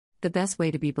The best way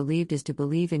to be believed is to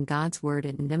believe in God's word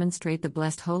and demonstrate the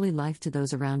blessed holy life to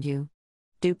those around you.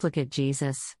 Duplicate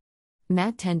Jesus.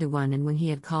 Matt 10:1 And when he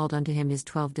had called unto him his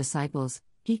 12 disciples,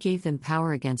 he gave them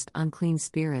power against unclean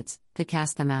spirits, to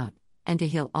cast them out, and to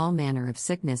heal all manner of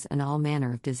sickness and all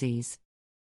manner of disease.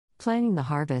 Planting the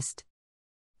harvest.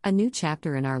 A new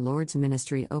chapter in our Lord's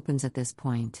ministry opens at this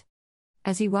point.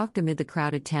 As he walked amid the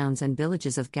crowded towns and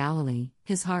villages of Galilee,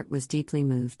 his heart was deeply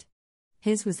moved.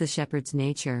 His was the shepherd's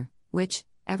nature, which,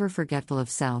 ever forgetful of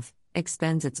self,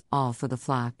 expends its all for the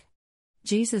flock.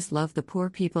 Jesus loved the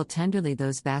poor people tenderly.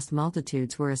 Those vast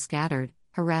multitudes were a scattered,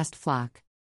 harassed flock.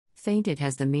 Fainted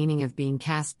has the meaning of being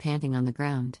cast panting on the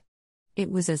ground.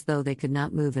 It was as though they could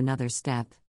not move another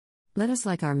step. Let us,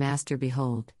 like our Master,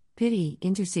 behold, pity,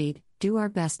 intercede, do our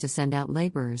best to send out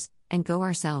laborers, and go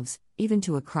ourselves, even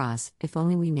to a cross, if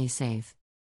only we may save.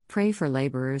 Pray for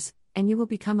laborers, and you will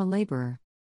become a laborer.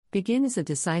 Begin as a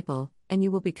disciple, and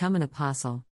you will become an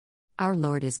apostle. Our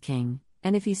Lord is King,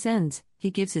 and if he sends,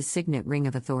 he gives his signet ring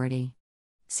of authority.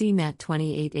 See Matt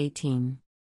 28:18.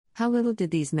 How little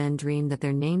did these men dream that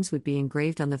their names would be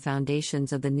engraved on the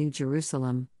foundations of the New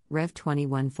Jerusalem, Rev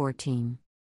 21:14.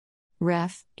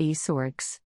 Ref.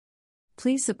 Esorks.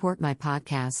 Please support my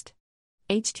podcast.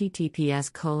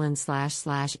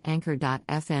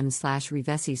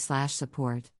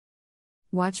 https://anchor.fm/revesi/support.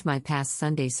 Watch my past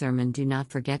Sunday sermon. Do not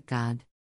forget God.